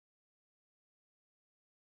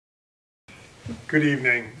Good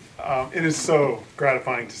evening. It is so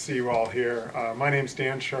gratifying to see you all here. My name's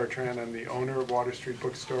Dan Chartrand. I'm the owner of Water Street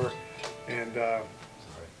Bookstore. And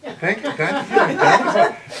thank you. Can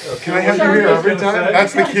I have you here every time?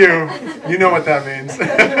 That's the cue. You know what that means.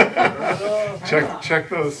 check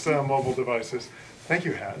those mobile devices. Thank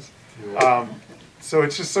you, Haz. So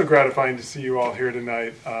it's just so gratifying to see you all here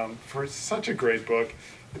tonight for such a great book.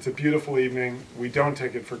 It's a beautiful evening. We don't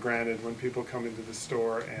take it for granted when people come into the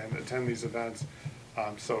store and attend these events.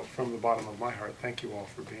 So from the bottom of my heart, thank you all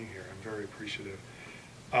for being here. I'm very appreciative.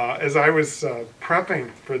 As I was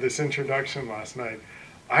prepping for this introduction last night,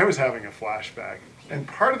 I was having a flashback. And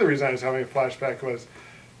part of the reason I was having a flashback was,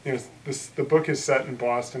 the book is set in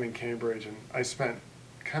Boston and Cambridge, and I spent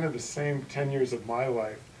kind of the same 10 years of my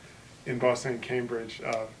life in Boston and Cambridge,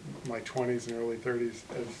 my 20s and early 30s,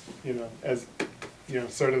 as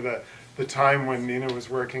sort of the time when Nina was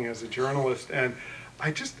working as a journalist, and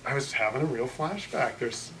I was having a real flashback.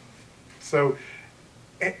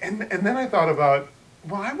 And then I thought about,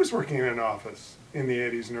 well, I was working in an office in the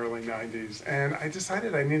 80s and early 90s, and I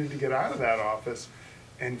decided I needed to get out of that office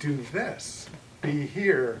and do this, be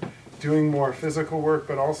here, doing more physical work,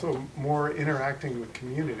 but also more interacting with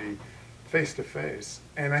community, face to face.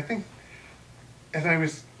 And I think, as I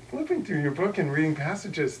was flipping through your book and reading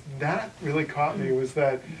passages, that really caught me, was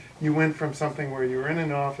that you went from something where you were in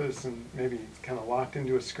an office and maybe kind of locked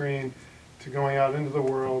into a screen to going out into the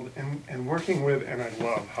world and working with, and I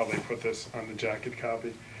love how they put this on the jacket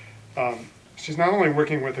copy. She's not only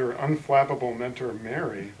working with her unflappable mentor,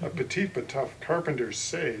 Mary, a petite but tough Carpenter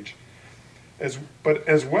sage, but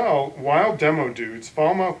as well, wild demo dudes,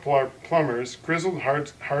 foul-mouthed plumbers, grizzled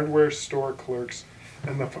hardware store clerks,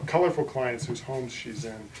 and the colorful clients whose homes she's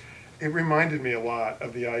in. It reminded me a lot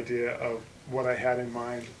of the idea of what I had in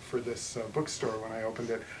mind for this bookstore when I opened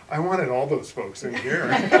it. I wanted all those folks in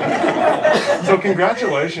here. So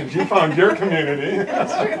congratulations, you found your community.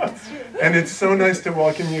 That's true, that's true. And it's so nice to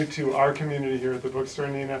welcome you to our community here at the bookstore,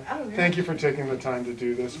 Nina. Oh, yeah. Thank you for taking the time to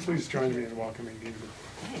do this. Please join me in welcoming Nina.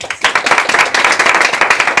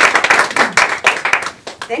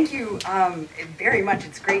 Thank you very much.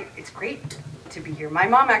 It's great to be here. My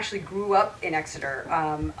mom actually grew up in Exeter,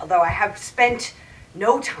 although I have spent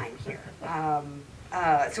no time here.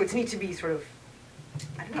 So it's neat to be sort of,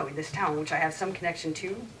 I don't know, in this town, which I have some connection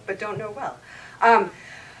to, but don't know well.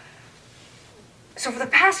 So for the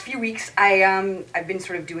past few weeks, I've been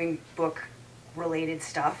sort of doing book-related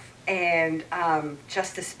stuff, and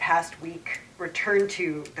just this past week, returned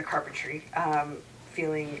to the carpentry,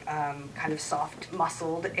 feeling kind of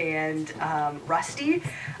soft-muscled and rusty.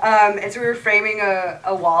 And so we were framing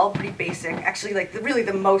a wall, pretty basic, actually like really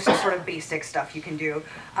the most sort of basic stuff you can do.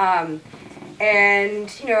 And,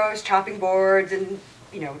 I was chopping boards and,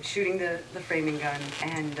 shooting the framing gun,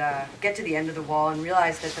 and get to the end of the wall and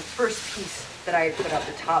realize that the first piece that I put up,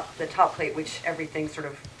 the top plate, which everything sort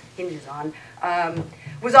of hinges on,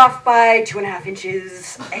 was off by 2.5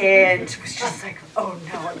 inches, and was just like, oh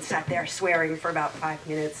no, and sat there swearing for about 5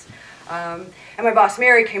 minutes. And my boss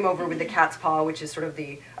Mary came over with the cat's paw, which is sort of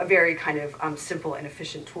a very kind of simple and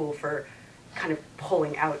efficient tool for kind of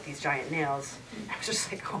pulling out these giant nails. I was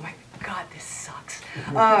just like, oh my God, this sucks.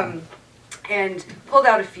 And pulled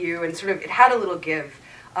out a few, and sort of, it had a little give.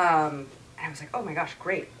 And I was like, oh my gosh,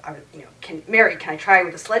 great. Mary, can I try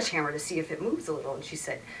with a sledgehammer to see if it moves a little? And she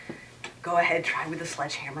said, go ahead, try with a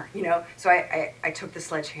sledgehammer, So I took the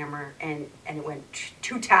sledgehammer, and it went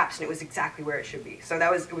 2 taps, and it was exactly where it should be. So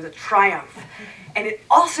it was a triumph. And it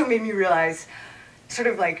also made me realize, sort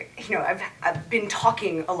of like, I've been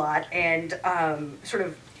talking a lot, and sort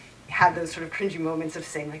of had those sort of cringy moments of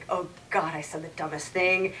saying like, oh God, I said the dumbest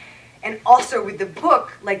thing. And also with the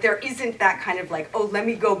book, like there isn't that kind of like, oh, let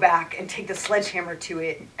me go back and take the sledgehammer to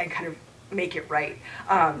it and kind of make it right.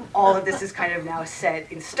 All of this is kind of now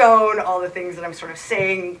set in stone. All the things that I'm sort of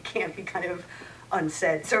saying can't be kind of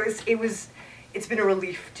unsaid. So it's been a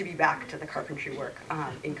relief to be back to the carpentry work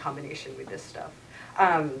in combination with this stuff.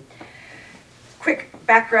 Quick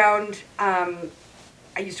background.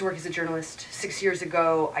 I used to work as a journalist. 6 years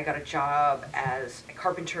ago, I got a job as a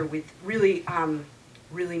carpenter with really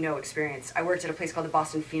no experience. I worked at a place called the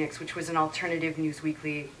Boston Phoenix, which was an alternative news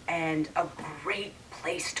weekly and a great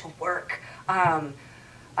place to work. It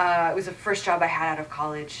was the first job I had out of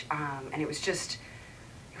college, and it was just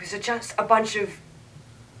a bunch of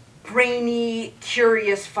brainy,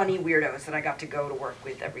 curious, funny weirdos that I got to go to work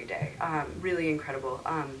with every day. Really incredible.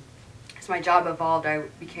 As my job evolved, I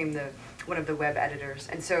became one of the web editors,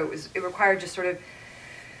 and so it required just sort of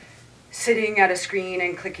sitting at a screen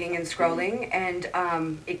and clicking and scrolling, and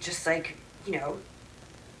it just like,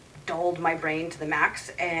 dulled my brain to the max,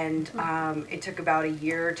 and it took about a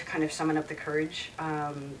year to kind of summon up the courage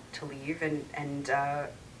to leave, and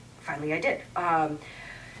finally I did.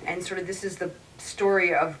 And sort of this is the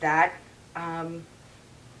story of that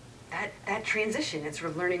that transition. It's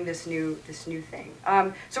sort of learning this new thing. So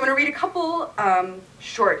I'm going to read a couple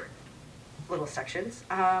short little sections,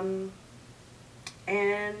 and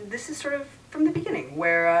this is sort of from the beginning,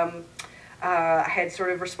 where I had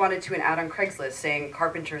sort of responded to an ad on Craigslist saying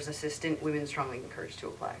carpenter's assistant, women strongly encouraged to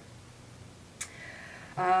apply.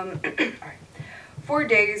 All right. 4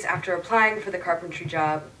 days after applying for the carpentry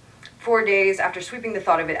job, 4 days after sweeping the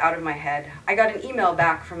thought of it out of my head, I got an email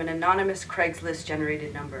back from an anonymous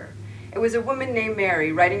Craigslist-generated number. It was a woman named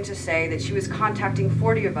Mary writing to say that she was contacting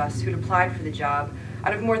 40 of us who'd applied for the job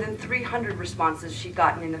out of more than 300 responses she'd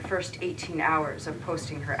gotten in the first 18 hours of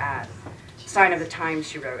posting her ad. Sign of the times,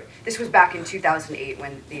 she wrote. This was back in 2008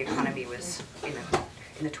 when the economy was in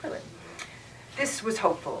the toilet. This was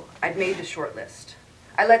hopeful. I'd made the short list.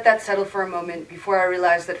 I let that settle for a moment before I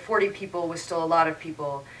realized that 40 people was still a lot of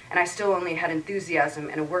people, and I still only had enthusiasm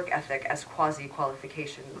and a work ethic as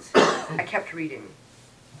quasi-qualifications. I kept reading.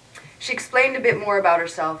 She explained a bit more about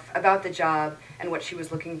herself, about the job, and what she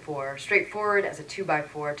was looking for, straightforward as a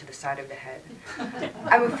 2x4 to the side of the head.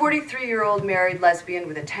 I'm a 43-year-old married lesbian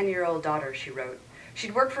with a 10-year-old daughter, she wrote.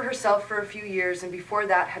 She'd worked for herself for a few years, and before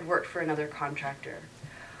that had worked for another contractor.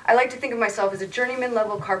 I like to think of myself as a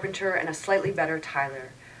journeyman-level carpenter and a slightly better tiler.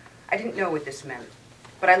 I didn't know what this meant,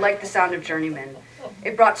 but I liked the sound of journeyman.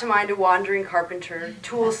 It brought to mind a wandering carpenter,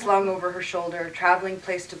 tools slung over her shoulder, traveling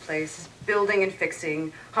place to place, building and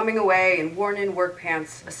fixing, humming away in worn-in work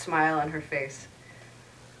pants, a smile on her face.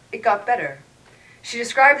 It got better. She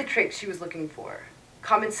described the traits she was looking for.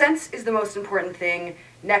 Common sense is the most important thing.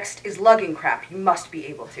 Next is lugging crap. You must be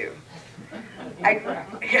able to. I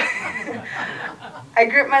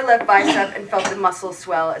gripped my left bicep and felt the muscles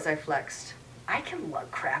swell as I flexed. I can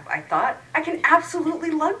lug crap, I thought. I can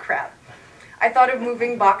absolutely lug crap. I thought of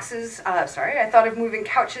moving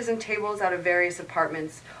couches and tables out of various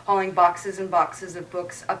apartments, hauling boxes and boxes of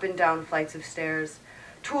books up and down flights of stairs.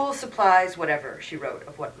 Tools, supplies, whatever, she wrote,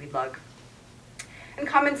 of what we'd lug. And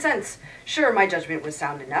common sense. Sure, my judgment was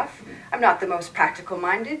sound enough. I'm not the most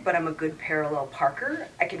practical-minded, but I'm a good parallel parker.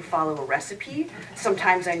 I can follow a recipe.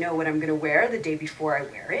 Sometimes I know what I'm going to wear the day before I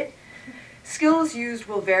wear it. Skills used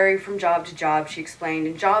will vary from job to job, she explained,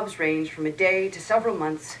 and jobs range from a day to several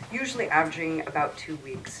months, usually averaging about 2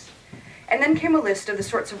 weeks. And then came a list of the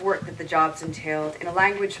sorts of work that the jobs entailed in a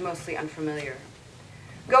language mostly unfamiliar.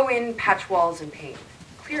 Go in, patch walls, and paint.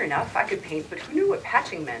 Clear enough, I could paint, but who knew what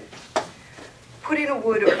patching meant? Put in a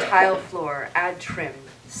wood or tile floor, add trim,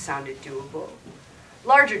 sounded doable.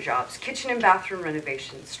 Larger jobs, kitchen and bathroom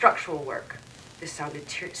renovations, structural work. This sounded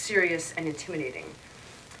serious and intimidating.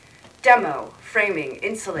 Demo, framing,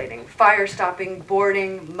 insulating, fire stopping,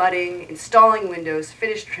 boarding, mudding, installing windows,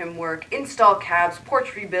 finish trim work, install cabs,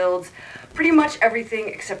 porch rebuilds, pretty much everything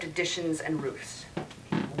except additions and roofs.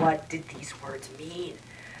 What did these words mean?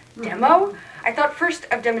 Demo? I thought first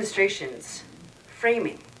of demonstrations.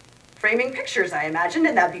 Framing. Framing pictures, I imagined,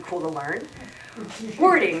 and that'd be cool to learn.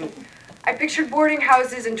 Boarding. I pictured boarding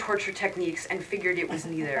houses and torture techniques and figured it was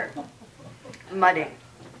neither. Mudding.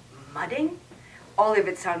 Mudding? All of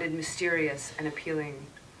it sounded mysterious and appealing.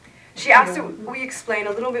 She asked that we explain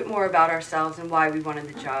a little bit more about ourselves and why we wanted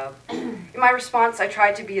the job. In my response, I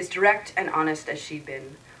tried to be as direct and honest as she'd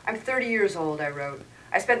been. I'm 30 years old, I wrote.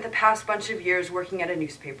 I spent the past bunch of years working at a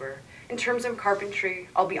newspaper. In terms of carpentry,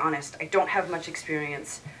 I'll be honest, I don't have much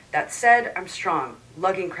experience. That said, I'm strong.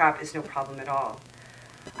 Lugging crap is no problem at all.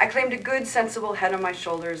 I claimed a good, sensible head on my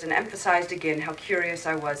shoulders and emphasized again how curious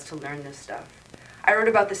I was to learn this stuff. I wrote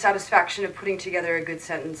about the satisfaction of putting together a good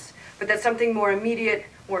sentence, but that something more immediate,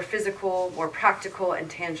 more physical, more practical and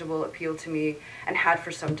tangible appealed to me and had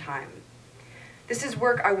for some time. This is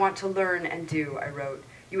work I want to learn and do, I wrote.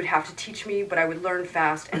 You would have to teach me, but I would learn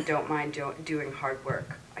fast and don't mind doing hard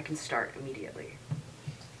work. I can start immediately.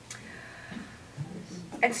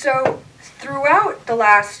 And so throughout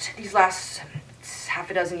these last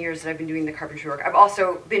half a dozen years that I've been doing the carpentry work, I've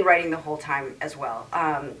also been writing the whole time as well.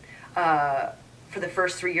 For the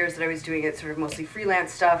first 3 years that I was doing it, sort of mostly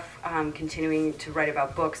freelance stuff, continuing to write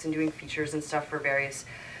about books and doing features and stuff for various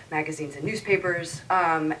magazines and newspapers,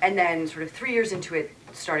 and then sort of 3 years into it,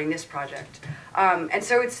 starting this project. And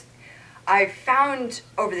so I found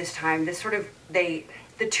over this time, this sort of, the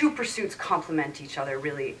two pursuits complement each other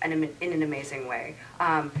really in an amazing way.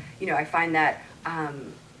 I find that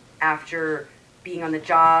after being on the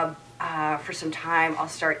job for some time, I'll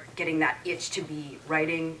start getting that itch to be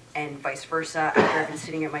writing, and vice versa. After I've been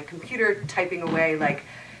sitting at my computer typing away, like,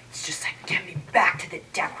 it's just like, get me back to the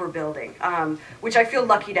deck we're building, which I feel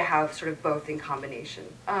lucky to have sort of both in combination.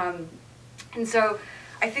 And so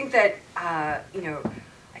I think that, I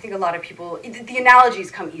think a lot of people, the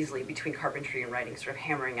analogies come easily between carpentry and writing, sort of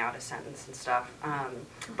hammering out a sentence and stuff.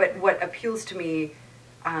 But what appeals to me,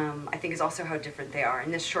 I think, is also how different they are.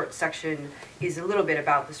 And this short section is a little bit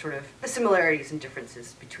about the similarities and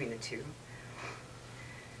differences between the two.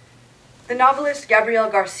 The novelist Gabriel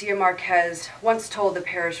Garcia Marquez once told the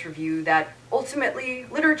Paris Review that ultimately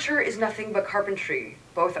literature is nothing but carpentry.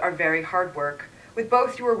 Both are very hard work. With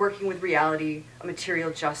both you are working with reality, a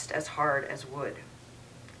material just as hard as wood.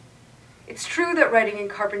 It's true that writing and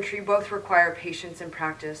carpentry both require patience and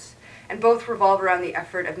practice, and both revolve around the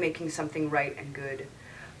effort of making something right and good.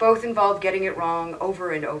 Both involve getting it wrong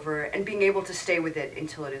over and over and being able to stay with it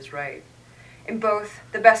until it is right. In both,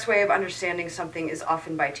 the best way of understanding something is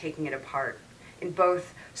often by taking it apart. In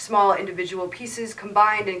both, small individual pieces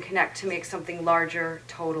combine and connect to make something larger,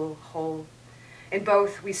 total, whole. In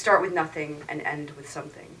both, we start with nothing and end with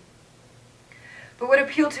something. But what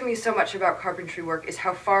appealed to me so much about carpentry work is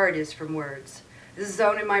how far it is from words. The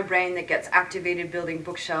zone in my brain that gets activated building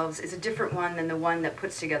bookshelves is a different one than the one that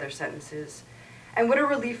puts together sentences. And what a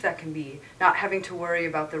relief that can be, not having to worry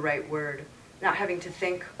about the right word, not having to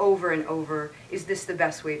think over and over, is this the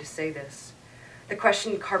best way to say this? The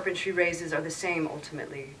question carpentry raises are the same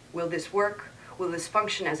ultimately. Will this work? Will this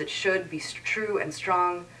function as it should, be true and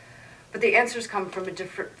strong? But the answers come from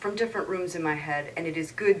different rooms in my head, and it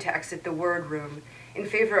is good to exit the word room in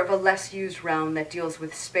favor of a less used realm that deals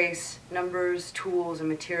with space, numbers, tools, and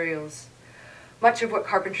materials. Much of what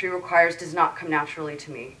carpentry requires does not come naturally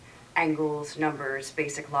to me. Angles, numbers,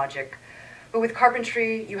 basic logic. But with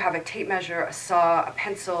carpentry, you have a tape measure, a saw, a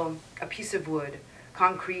pencil, a piece of wood,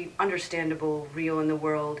 concrete, understandable, real in the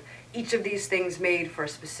world, each of these things made for a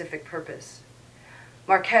specific purpose.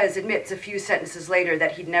 Marquez admits a few sentences later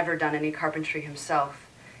that he'd never done any carpentry himself.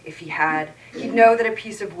 If he had, he'd know that a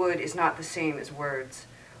piece of wood is not the same as words.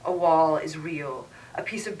 A wall is real. A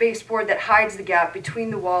piece of baseboard that hides the gap between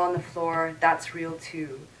the wall and the floor, that's real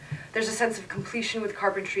too. There's a sense of completion with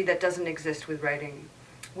carpentry that doesn't exist with writing.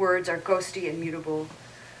 Words are ghosty and mutable.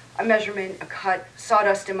 A measurement, a cut,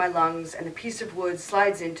 sawdust in my lungs, and the piece of wood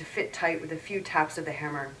slides in to fit tight with a few taps of the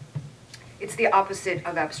hammer. It's the opposite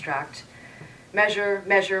of abstract. Measure,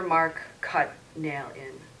 measure, mark, cut, nail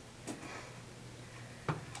in.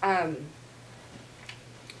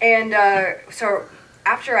 So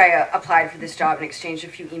after I applied for this job and exchanged a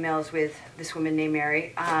few emails with this woman named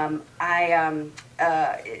Mary,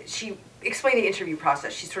 she explained the interview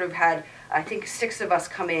process. She sort of had, I think, 6 of us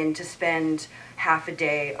come in to spend half a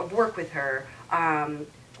day of work with her,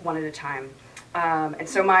 one at a time. And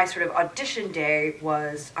so my sort of audition day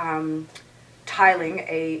was tiling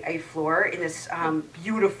a floor in this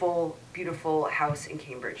beautiful, beautiful house in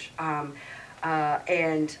Cambridge.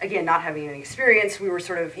 And again, not having any experience, we were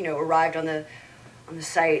sort of, arrived on the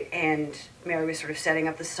site, and Mary was sort of setting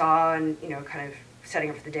up the saw and, kind of setting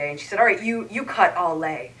up for the day. And she said, "All right, you cut, I'll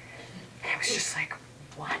lay." And I was just like,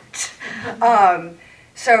 what?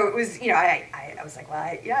 So it was, I was like, well,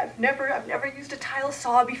 I've never used a tile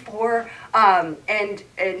saw before. And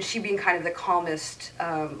she, being kind of the calmest,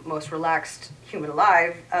 most relaxed human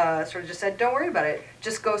alive, sort of just said, "Don't worry about it,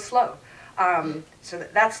 just go slow." So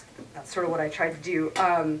that's sort of what I tried to do.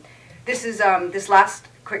 This last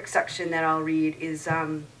quick section that I'll read is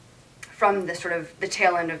from the sort of the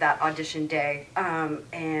tail end of that audition day,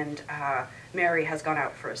 and Mary has gone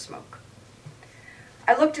out for a smoke.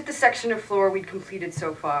 I looked at the section of floor we'd completed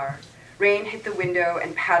so far. Rain hit the window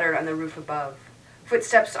and pattered on the roof above.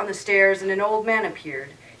 Footsteps on the stairs, and an old man appeared.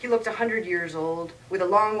 He looked 100 years old, with a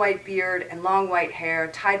long white beard and long white hair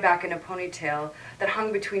tied back in a ponytail that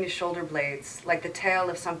hung between his shoulder blades, like the tail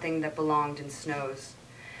of something that belonged in snows.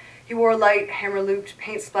 He wore light, hammer-looped,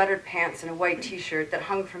 paint-splattered pants and a white t-shirt that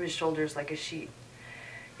hung from his shoulders like a sheet.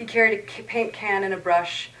 He carried a paint can and a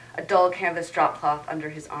brush, a dull canvas drop cloth under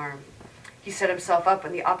his arm. He set himself up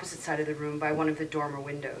on the opposite side of the room by one of the dormer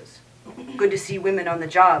windows. "Good to see women on the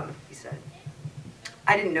job," he said.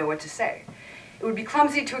 I didn't know what to say. It would be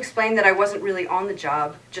clumsy to explain that I wasn't really on the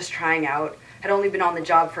job, just trying out, had only been on the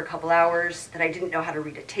job for a couple hours, that I didn't know how to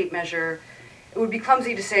read a tape measure. It would be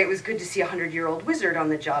clumsy to say it was good to see a 100-year-old wizard on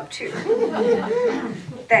the job, too.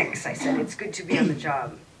 "Thanks," I said. "It's good to be on the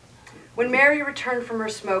job." When Mary returned from her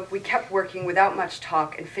smoke, we kept working without much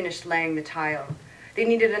talk and finished laying the tile. They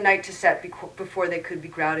needed a night to set before they could be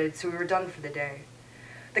grouted, so we were done for the day.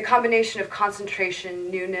 The combination of concentration,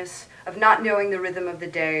 newness, of not knowing the rhythm of the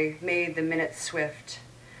day, made the minutes swift.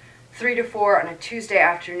 3 to 4 on a Tuesday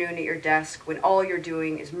afternoon at your desk, when all you're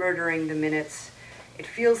doing is murdering the minutes, It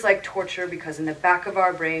feels like torture because in the back of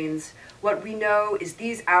our brains, what we know is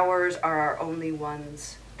these hours are our only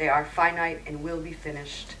ones. They are finite and will be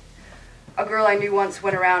finished. A girl I knew once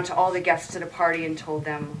went around to all the guests at a party and told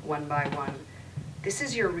them one by one, "This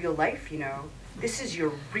is your real life, you know. This is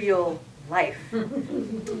your real life."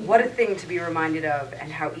 What a thing to be reminded of,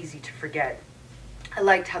 and how easy to forget. I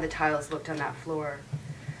liked how the tiles looked on that floor.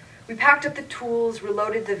 We packed up the tools,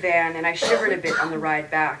 reloaded the van, and I shivered a bit on the ride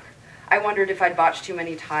back. I wondered if I'd botched too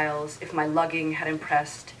many tiles, if my lugging had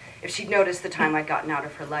impressed, if she'd noticed the time I'd gotten out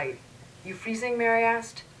of her light. "You freezing?" Mary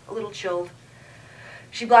asked, a little chilled.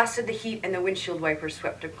 She blasted the heat, and the windshield wipers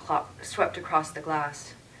swept across the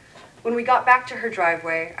glass. When we got back to her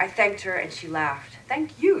driveway, I thanked her, and she laughed.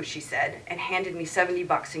 "Thank you," she said, and handed me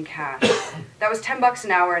 $70 in cash. That was $10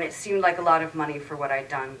 an hour, and it seemed like a lot of money for what I'd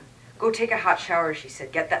done. "Go take a hot shower," she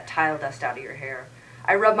said. "Get that tile dust out of your hair."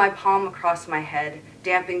 I rubbed my palm across my head.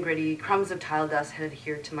 Damp and gritty, crumbs of tile dust had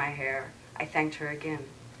adhered to my hair. I thanked her again.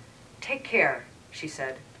 "Take care," she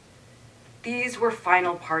said. These were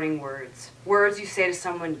final parting words. Words you say to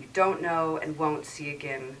someone you don't know and won't see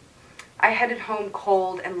again. I headed home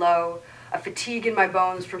cold and low, a fatigue in my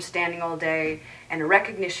bones from standing all day, and a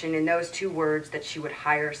recognition in those two words that she would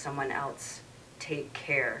hire someone else. Take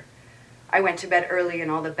care. I went to bed early, and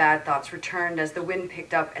all the bad thoughts returned as the wind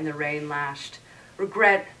picked up and the rain lashed.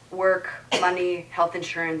 Regret, work, money, health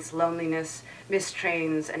insurance, loneliness, missed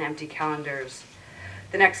trains, and empty calendars.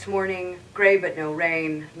 The next morning, gray but no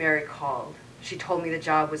rain, Mary called. She told me the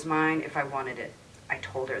job was mine if I wanted it. I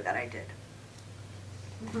told her that I did.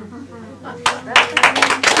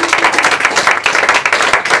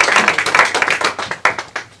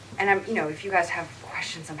 And if you guys have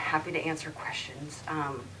questions, I'm happy to answer questions.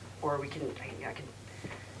 Or we can, I can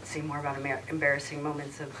say more about embarrassing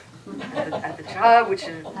moments at the job, which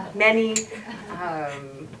is many.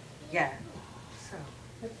 Yeah. So.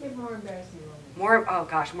 Let's give more embarrassing moments. More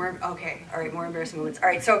embarrassing moments. All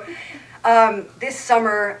right, so this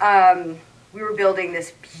summer we were building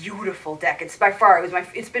this beautiful deck. It's by far,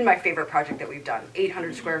 it's been my favorite project that we've done.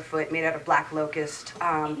 800 square foot, made out of black locust,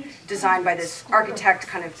 designed by this architect,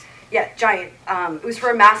 giant. It was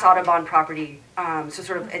for a Mass Audubon property, so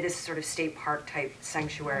sort of this sort of state park type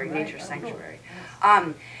sanctuary, nature sanctuary.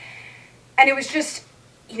 And it was just,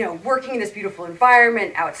 working in this beautiful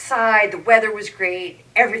environment outside. The weather was great.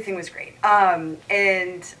 Everything was great.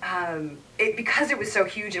 Because it was so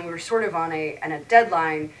huge and we were sort of on a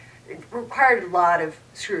deadline, it required a lot of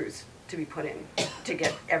screws to be put in to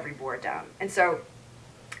get every board down. And so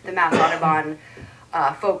the Mass Audubon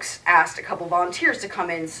folks asked a couple volunteers to come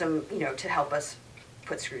in to help us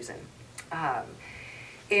put screws in.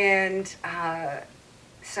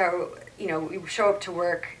 So we show up to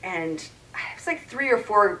work, and it's like 3 or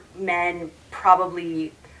 4 men,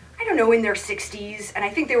 probably, I don't know, in their 60s, and I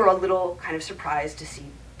think they were a little kind of surprised to see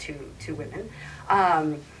two women.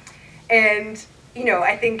 I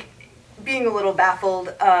think being a little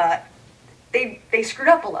baffled, they screwed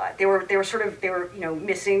up a lot. They were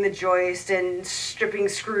missing the joist and stripping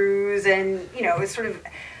screws, and it was sort of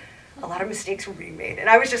a lot of mistakes were being made. And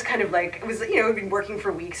I was just kind of like, it was, I'd been working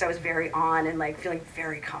for weeks. I was very on and like feeling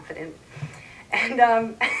very confident. And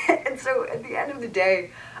and so at the end of the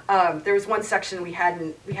day, there was one section we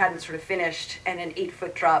hadn't sort of finished, and an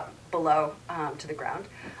 8-foot drop below to the ground.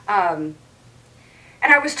 And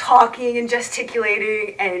I was talking and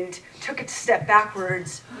gesticulating and took a step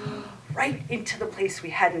backwards right into the place we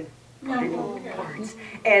hadn't put any boards.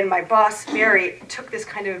 And my boss, Mary, took this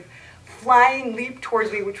kind of flying leap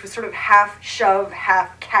towards me, which was sort of half shove,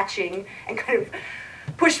 half catching, and kind of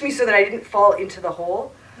pushed me so that I didn't fall into the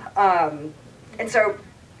hole. And so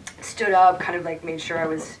stood up, kind of like made sure I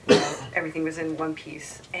was, everything was in one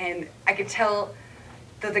piece. And I could tell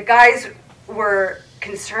that the guys were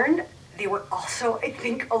concerned. They were also, I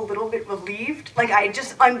think, a little bit relieved. Like I had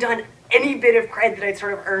just undone any bit of cred that I'd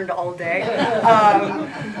sort of earned all day.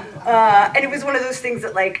 And it was one of those things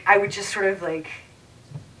that like I would just sort of like,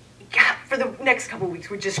 for the next couple of weeks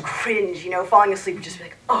would just cringe, falling asleep would just be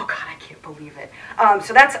like, oh God, I can't believe it.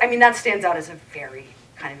 So that stands out as a very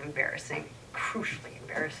kind of embarrassing, crucially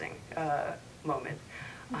embarrassing moment.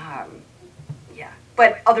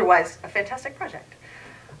 But otherwise a fantastic project.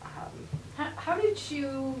 How did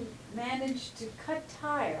you manage to cut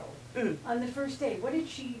tile on the first day? What did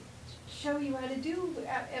she show you how to do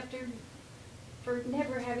for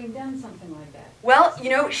never having done something like that? Well,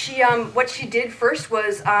 she what she did first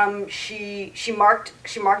was she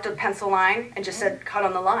marked a pencil line and just said cut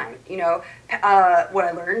on the line. What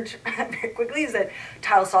I learned very quickly is that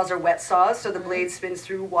tile saws are wet saws, so the blade spins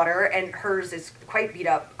through water, and hers is quite beat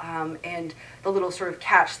up, and the little sort of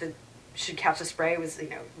catch that should catch the spray was, you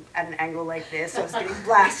know, at an angle like this. So I was getting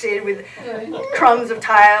blasted with crumbs of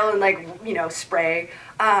tile and like, you know, spray.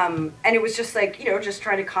 And it was just like, you know, just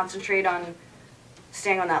trying to concentrate on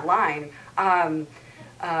staying on that line.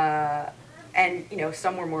 And, you know,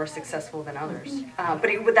 some were more successful than others. But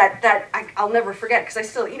I'll never forget, because I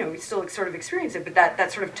still, you know, still sort of experience it, but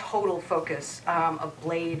that sort of total focus of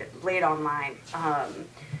blade on line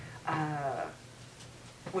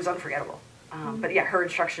was unforgettable. But yeah, her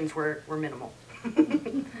instructions were minimal.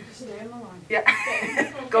 Stay on the line.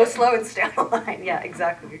 Yeah. Go slow and stay on the line. Yeah,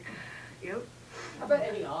 exactly. Yep. How about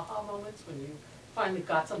any aha moments when you finally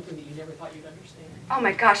got something that you never thought you'd understand? Oh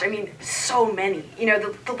my gosh, I mean, so many. You know,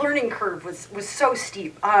 the learning curve was so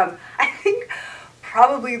steep. I think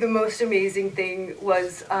probably the most amazing thing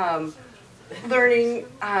was learning,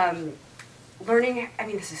 I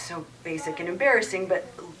mean, this is so basic and embarrassing, but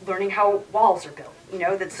learning how walls are built. You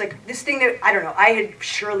know, that's like this thing that, I don't know, I had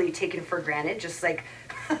surely taken for granted, just like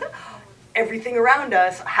everything around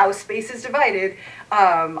us, how space is divided.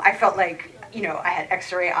 I felt like, you know, I had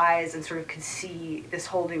X-ray eyes and sort of could see this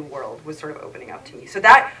whole new world was sort of opening up to me. So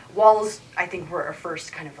that walls, I think, were our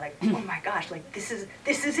first kind of like, oh my gosh, like this is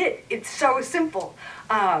it. It's so simple.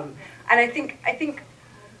 And I think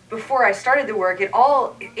before I started the work,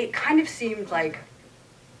 it kind of seemed like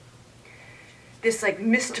this like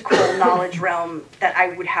mystical knowledge realm that I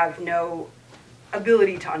would have no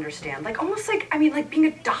ability to understand. Like almost like, I mean, like being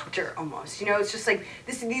a doctor almost, you know, it's just like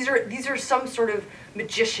these are some sort of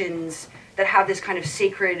magicians that have this kind of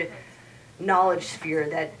sacred knowledge sphere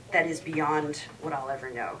that is beyond what I'll ever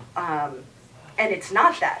know. And it's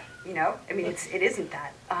not that, you know, I mean, it isn't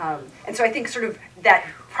that. And so I think sort of that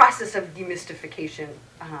process of demystification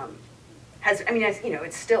has, I mean, as, you know,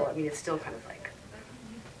 it's still kind of like,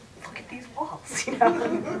 look at these walls, you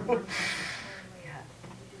know?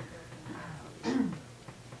 Yeah.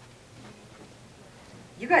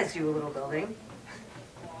 You guys do a little building.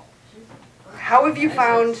 How have you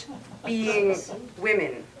found being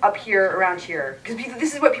women up here, around here? Because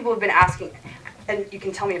this is what people have been asking, and you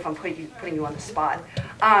can tell me if I'm putting you on the spot.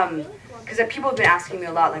 Because people have been asking me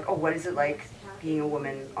a lot, like, oh, what is it like being a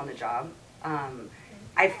woman on the job?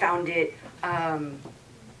 I found it, I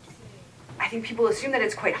think people assume that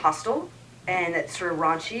it's quite hostile and that's sort of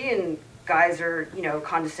raunchy and guys are, you know,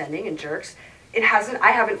 condescending and jerks. I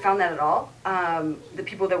haven't found that at all. The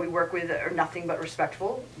people that we work with are nothing but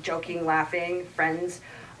respectful, joking, laughing, friends.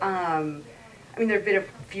 I mean, there have been a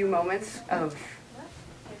few moments of,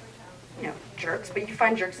 you know, jerks, but you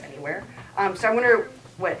find jerks anywhere. So I wonder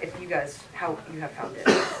how you have found it.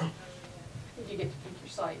 You get to pick your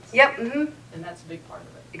sites. Yep, mm-hmm. And that's a big part of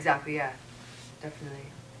it. Exactly, yeah, definitely.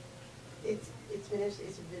 It's been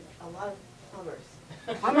a lot of plumbers.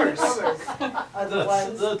 Plumbers. Are the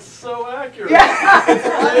ones. That's so accurate. Yeah.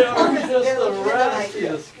 They are just They're the looking at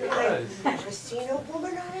raspiest guys. Never seen a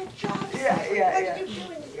woman on a job. Yeah. What are you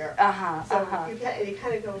doing here? So you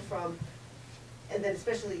kind of go from, and then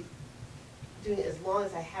especially doing it as long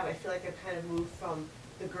as I have, I feel like I've kind of moved from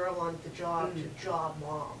the girl on the job to job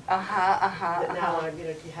mom. But now I'm, you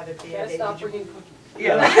know, if you have a band Can't aid, stop bringing cookies.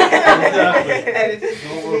 Yeah, exactly. and it's just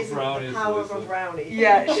No more amazing brownies, the power of Lisa. a brownie.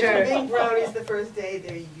 Yeah, If sure. you make brownies the first day,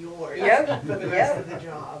 they're yours Yep, for the yep. rest of the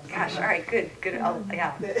job. Gosh, all right, good.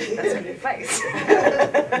 Yeah, that's good advice.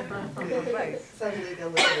 Good advice. Suddenly they'll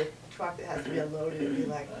look at a truck that has to be unloaded and be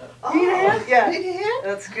like, oh, You need a hand? Yeah. you need a hand?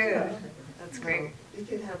 That's good. That's great. You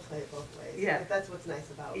can have play it both ways. Yeah. But that's what's nice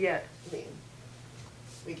about Yeah. me.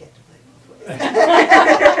 We get to play both ways.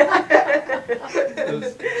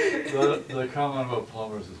 The comment about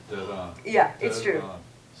plumbers is dead on. Yeah, it's Dead true. on.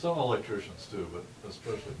 Some electricians too, but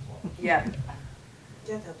especially plumbers. Yeah.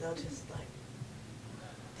 Yeah, they'll just like,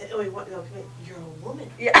 oh, you want, no, come in, you're a woman.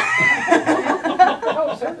 Yeah.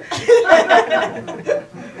 Oh, certainly.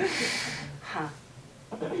 Huh.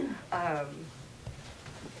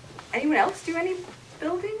 Anyone else do any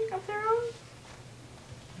building of their own?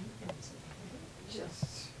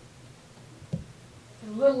 Just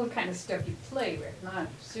the little kind of stuff you play with, not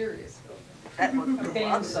serious That building. A would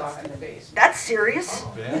bandsaw in the basement. That's serious.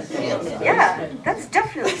 Bandsaw. Yeah, that's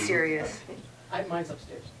definitely serious. Mine's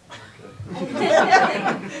upstairs.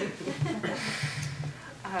 Okay.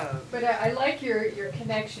 But I like your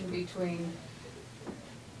connection between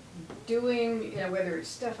doing, you know, whether it's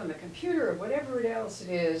stuff on the computer or whatever else it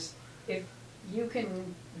is, if you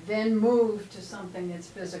can then move to something that's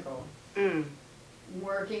physical, Mm.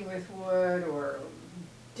 working with wood or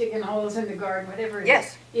digging holes in the garden, whatever it is.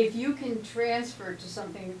 Yes. If you can transfer to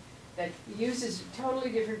something that uses a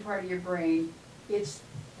totally different part of your brain, it's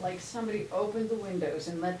like somebody opened the windows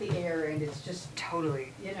and let the air in. It's just,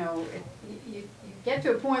 Totally. you know, you get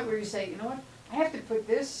to a point where you say, you know what, I have to put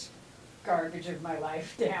this garbage of my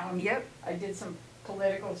life down. Yep. I did some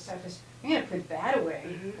political stuff. I'm gonna put that away,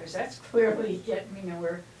 Mhm. because that's clearly getting me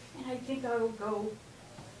nowhere. And I think I will go,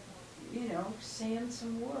 you know, sand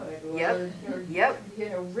some wood, or, Yep. or Yep. you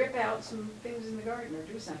know, rip out some things in the garden or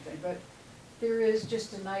do something. But there is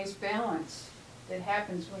just a nice balance that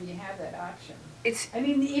happens when you have that option. It's I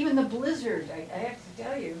mean, even the blizzard, I have to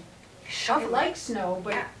tell you, I shoveling. like snow,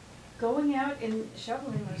 but Yeah. going out and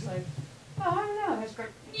shoveling was like, oh, I don't know, that's great.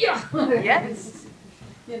 Yeah. Yes.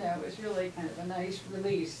 You know, it was really kind of a nice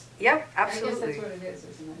release. Yep, I guess absolutely. that's what it is,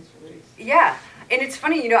 it's a nice release. Yeah, and it's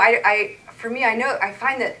funny, you know, for me, I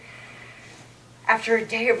find that after a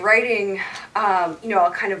day of writing, you know,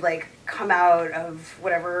 I'll kind of like come out of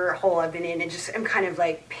whatever hole I've been in and just am kind of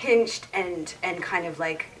like pinched and kind of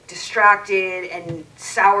like distracted and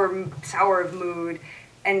sour of mood,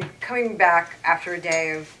 and coming back after a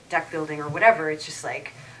day of deck building or whatever, it's just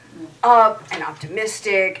like up and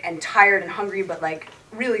optimistic and tired and hungry, but like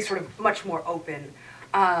really sort of much more open.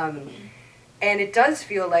 And it does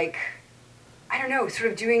feel like, I don't know,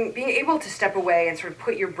 sort of being able to step away and sort of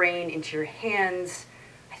put your brain into your hands,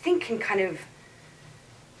 I think can kind of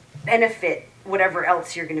benefit whatever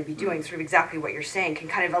else you're going to be doing, sort of exactly what you're saying, can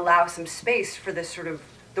kind of allow some space for this sort of,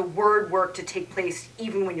 the word work to take place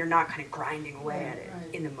even when you're not kind of grinding away at it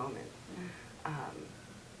in the moment.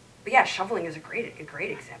 But yeah, shoveling is a great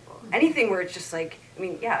example. Anything where it's just like, I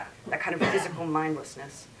mean, yeah, that kind of physical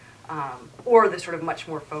mindlessness, or the sort of much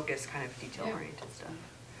more focused kind of detail-oriented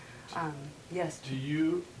stuff. Yes. Do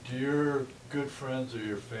your good friends or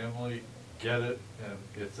your family get it? And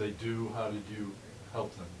if they do, how did you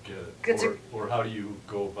help them get it? Or how do you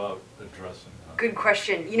go about addressing that? Good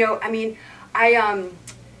question. You know, I mean,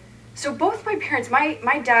 so both my parents,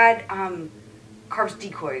 my dad carves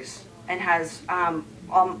decoys and has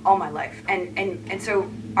all my life. And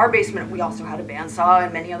so our basement, we also had a bandsaw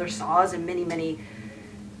and many other saws and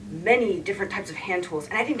many different types of hand tools,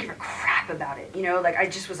 and I didn't give a crap about it, you know, like I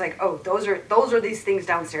just was like, oh, those are these things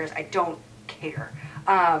downstairs, I don't care.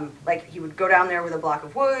 Like he would go down there with a block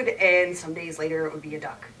of wood, and some days later it would be a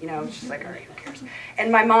duck, you know, it's just like, all right, who cares?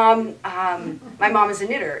 And my mom is a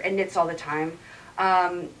knitter and knits all the time,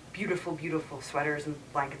 beautiful sweaters and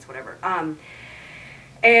blankets, whatever.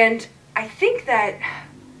 And I think that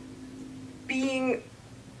being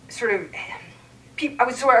sort of, I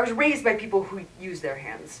was raised by people who use their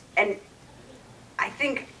hands, and I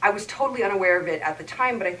think I was totally unaware of it at the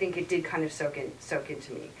time, but I think it did kind of soak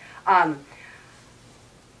into me.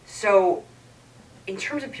 So in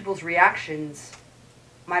terms of people's reactions,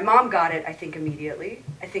 my mom got it, I think, immediately.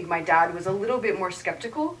 I think my dad was a little bit more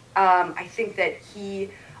skeptical. I think that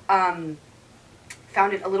he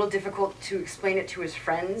found it a little difficult to explain it to his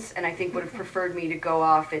friends, and I think would have preferred me to go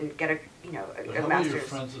off and get a But a how master's. about your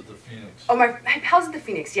friends at the Phoenix? Oh, my pals at the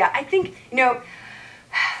Phoenix, yeah. I think, you know,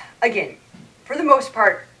 again, for the most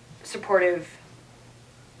part, supportive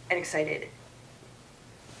and excited.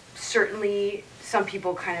 Certainly, some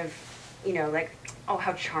people kind of, you know, like, oh,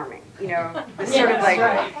 how charming, you know, this sort of like,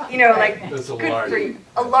 right. you know, like, That's a good lark. for you.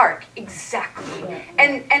 A lark, exactly. Yeah.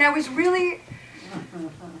 And I was really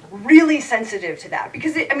sensitive to that,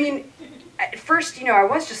 because I mean, at first, you know, I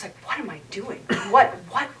was just like, what am I doing?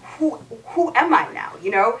 Who am I now,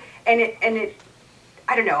 you know? And it,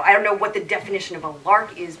 I don't know what the definition of a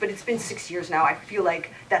lark is, but it's been 6 years now. I feel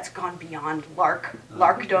like that's gone beyond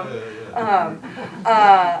larkdom.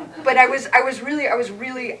 Yeah. But I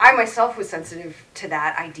myself was sensitive to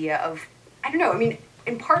that idea of, I don't know, I mean,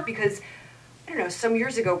 in part because, I don't know, some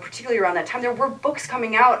years ago, particularly around that time, there were books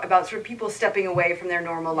coming out about sort of people stepping away from their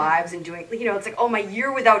normal lives and doing, you know, it's like, oh, my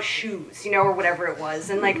year without shoes, you know, or whatever it was.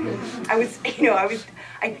 And like,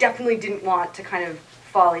 I definitely didn't want to kind of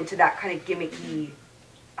fall into that kind of gimmicky,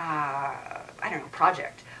 I don't know,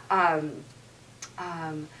 project. And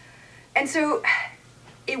so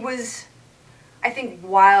it was, I think,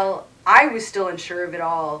 while I was still unsure of it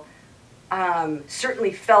all,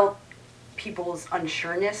 certainly felt people's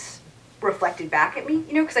unsureness reflected back at me,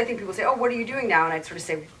 you know, because I think people say, oh, what are you doing now? And I'd sort of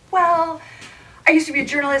say, well, I used to be a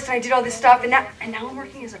journalist and I did all this stuff, and now I'm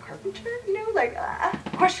working as a carpenter, you know, like,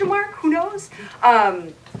 question mark, who knows?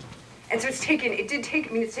 And so it's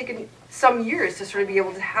taken some years to sort of be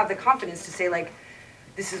able to have the confidence to say, like,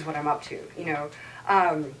 this is what I'm up to, you know.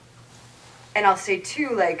 And I'll say too,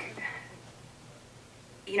 like,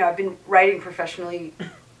 you know, I've been writing professionally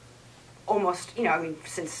almost, you know, I mean,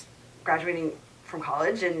 since graduating from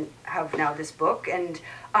college, and have now this book, and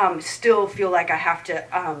still feel like I have to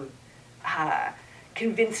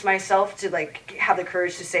convince myself to like have the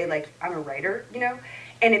courage to say like I'm a writer, you know,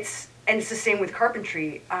 and it's the same with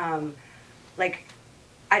carpentry. Like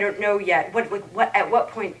I don't know yet what at what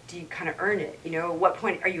point do you kind of earn it, you know? At what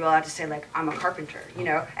point are you allowed to say like I'm a carpenter, you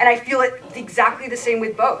know? And I feel it exactly the same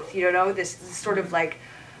with both, you know, this sort of like,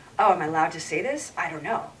 oh, am I allowed to say this? I don't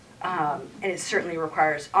know. And it certainly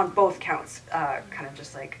requires on both counts kind of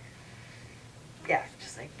just like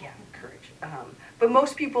courage. But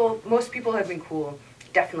most people have been cool.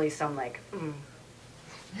 Definitely some like,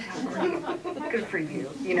 good for you,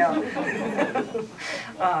 you know.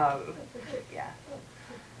 Yeah.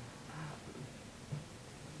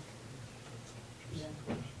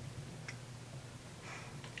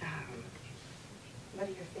 What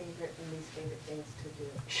are your favorite and least favorite things to do?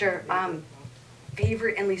 Sure.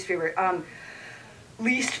 Favorite and least favorite.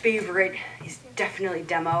 Least favorite is definitely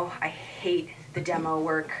demo. I hate the demo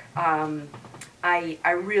work. I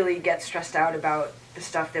really get stressed out about the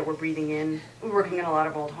stuff that we're breathing in. We're working in a lot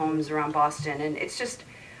of old homes around Boston, and it's just,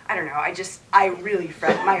 I don't know, I really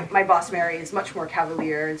fret. My boss, Mary, is much more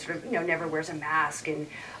cavalier and sort of, you know, never wears a mask and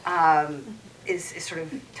is sort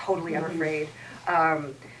of totally unafraid.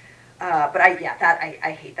 But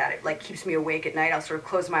I hate that. It like keeps me awake at night. I'll sort of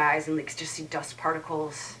close my eyes and like just see dust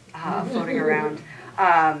particles floating around.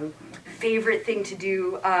 Favorite thing to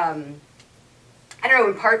do, I don't know,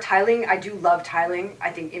 in part tiling. I do love tiling.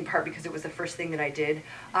 I think in part because it was the first thing that I did.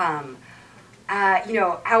 You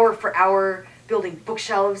know, hour for hour building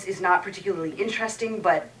bookshelves is not particularly interesting,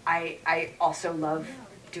 but I also love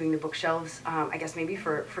doing the bookshelves, I guess maybe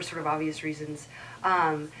for sort of obvious reasons.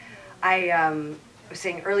 I was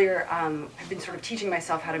saying earlier, I've been sort of teaching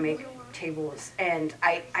myself how to make tables, and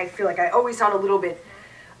I feel like I always sound a little bit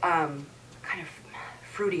kind of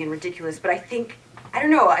fruity and ridiculous, but I think, I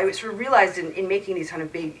don't know, I sort of realized in making these kind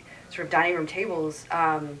of big sort of dining room tables,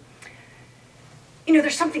 you know,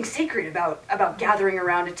 there's something sacred about gathering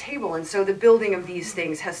around a table, and so the building of these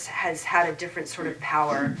things has had a different sort of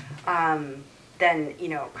power than, you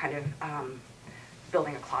know, kind of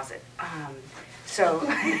building a closet. So,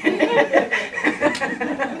 That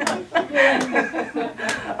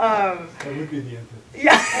would be the end.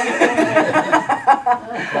 Yeah.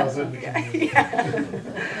 Closet.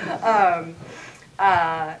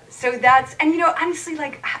 So that's, and you know, honestly,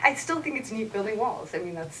 like I still think it's neat building walls. I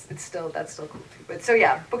mean, that's still cool too. But so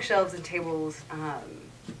yeah, bookshelves and tables.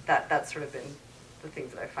 That's sort of been the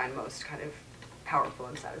things that I find most kind of powerful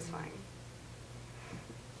and satisfying.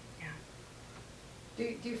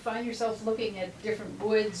 Do you find yourself looking at different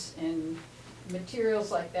woods and materials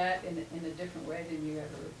like that in a different way than you ever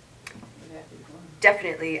would have before?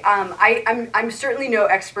 Definitely. I'm certainly no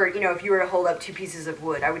expert. You know, if you were to hold up two pieces of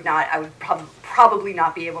wood, I would probably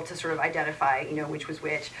not be able to sort of identify, you know, which was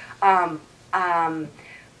which.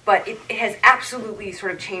 But it has absolutely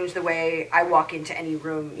sort of changed the way I walk into any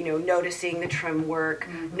room, you know, noticing the trim work,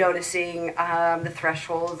 noticing the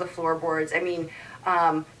thresholds, the floorboards. I mean,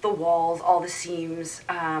 the walls, all the seams,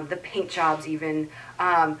 the paint jobs even.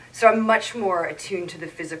 So I'm much more attuned to the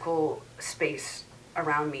physical space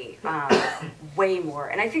around me, way more.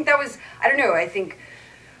 And I think that was, I don't know, I think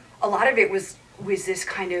a lot of it was this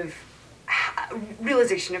kind of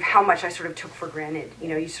realization of how much I sort of took for granted. You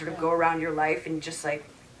know, you sort of go around your life and just like,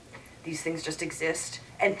 these things just exist,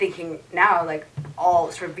 and thinking now, like, all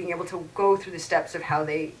sort of being able to go through the steps of how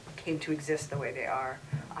they came to exist the way they are,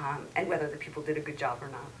 and whether the people did a good job or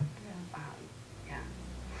not. Yeah.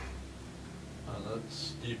 On that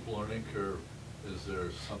steep learning curve, is there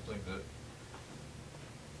something that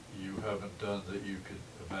you haven't done that you could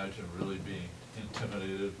imagine really being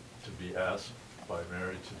intimidated to be asked by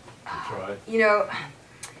Mary to try? You know,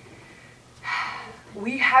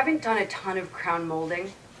 we haven't done a ton of crown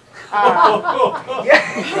molding.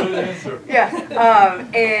 Yeah. Good answer. Yeah.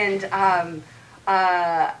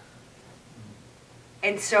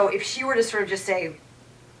 And so if she were to sort of just say,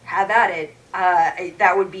 have at it,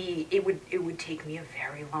 that would be, it would take me a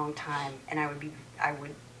very long time, and I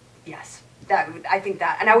think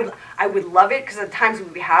that, and I would love it, because at times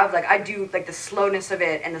we have, like, I do, like, the slowness of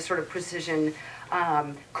it and the sort of precision,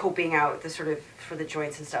 coping out the sort of, for the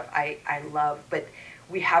joints and stuff, I love, but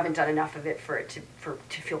we haven't done enough of it for it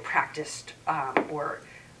to feel practiced, or,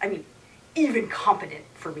 I mean, even competent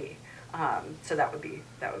for me. So that would be,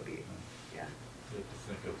 yeah. You have to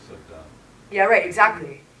think upside down. Yeah, right,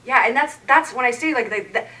 exactly. Yeah, and that's when I say, like,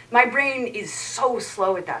 my brain is so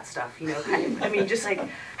slow at that stuff, you know, kind of, I mean, just like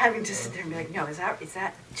having to sit there and be like, no, is that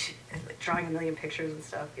like, drawing a million pictures and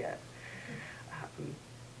stuff, yeah.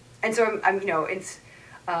 And so I'm you know, it's,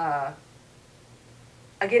 again,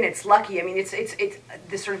 it's lucky. I mean, it's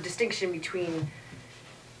the sort of distinction between,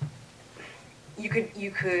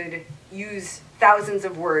 you could use thousands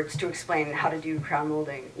of words to explain how to do crown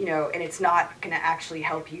molding, you know, and it's not going to actually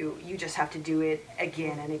help you. You just have to do it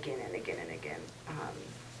again and again and again and again.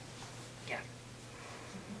 Yeah.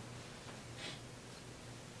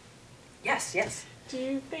 Yes, yes. Do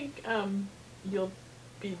you think you'll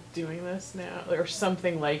be doing this now, or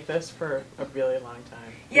something like this, for a really long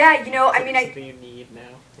time? Yeah, you know, I mean, something you need now.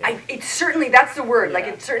 Yeah. It's certainly, that's the word, like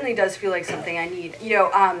Yeah. it certainly does feel like something I need. You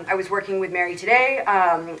know, I was working with Mary today,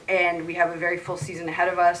 and we have a very full season ahead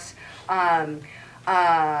of us.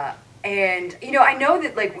 And, you know, I know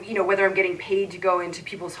that, like, you know, whether I'm getting paid to go into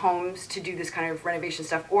people's homes to do this kind of renovation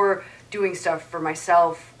stuff, or doing stuff for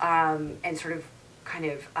myself, and sort of kind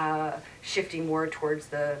of shifting more towards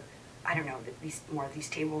the, I don't know, more of these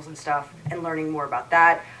tables and stuff, and learning more about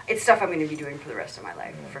that. It's stuff I'm going to be doing for the rest of my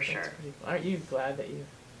life, for sure. Pretty cool. Aren't you glad that you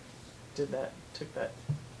did that, took that?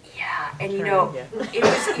 Yeah, and you turn? know, Yeah. it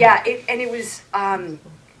was, yeah, it was,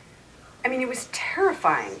 I mean, it was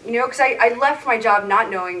terrifying, you know, because I left my job not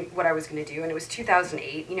knowing what I was going to do, and it was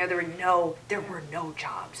 2008, you know, there were no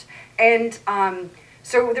jobs, and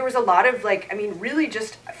so there was a lot of, like, I mean, really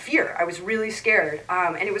just fear. I was really scared,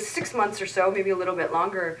 and it was 6 months or so, maybe a little bit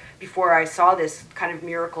longer, before I saw this kind of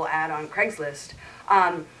miracle ad on Craigslist,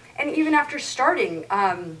 and even after starting,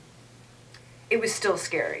 it was still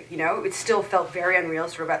scary, you know, it still felt very unreal,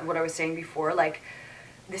 sort of about what I was saying before, like,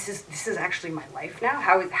 this is actually my life now.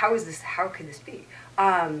 How is this? How could this be?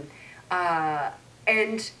 And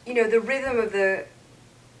you know, the rhythm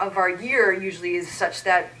of our year usually is such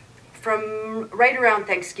that from right around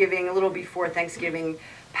Thanksgiving, a little before Thanksgiving,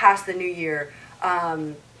 past the New Year,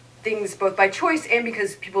 things both by choice and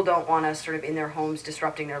because people don't want us sort of in their homes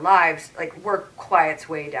disrupting their lives, like work quiets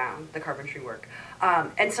way down, the carpentry work,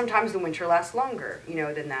 and sometimes the winter lasts longer, you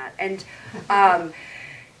know, than that, and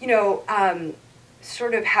you know.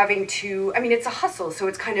 Sort of having to, I mean, it's a hustle, so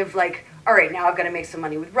it's kind of like, all right, now I've got to make some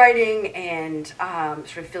money with writing, and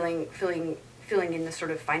sort of filling in the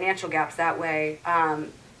sort of financial gaps that way.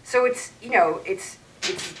 So it's, you know, it's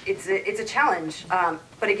a challenge,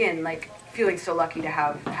 but again, like, feeling so lucky to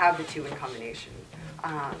have the two in combination.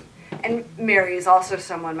 And Mary is also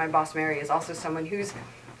someone, my boss Mary is also someone who's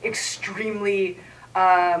extremely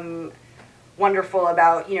wonderful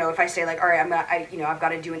about, you know, if I say, like, all right, you know, I've got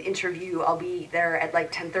to do an interview, I'll be there at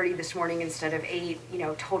like 10:30 this morning instead of 8, you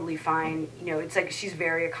know, totally fine. You know, it's like she's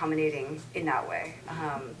very accommodating in that way.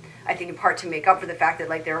 I think in part to make up for the fact that,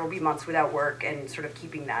 like, there will be months without work, and sort of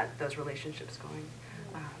keeping those relationships going.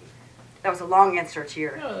 That was a long answer to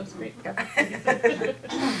your. Oh, that's great. Yeah.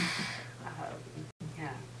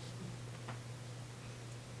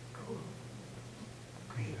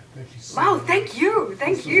 Thank you so Wow, much. thank you.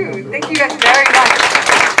 Thank you guys very much.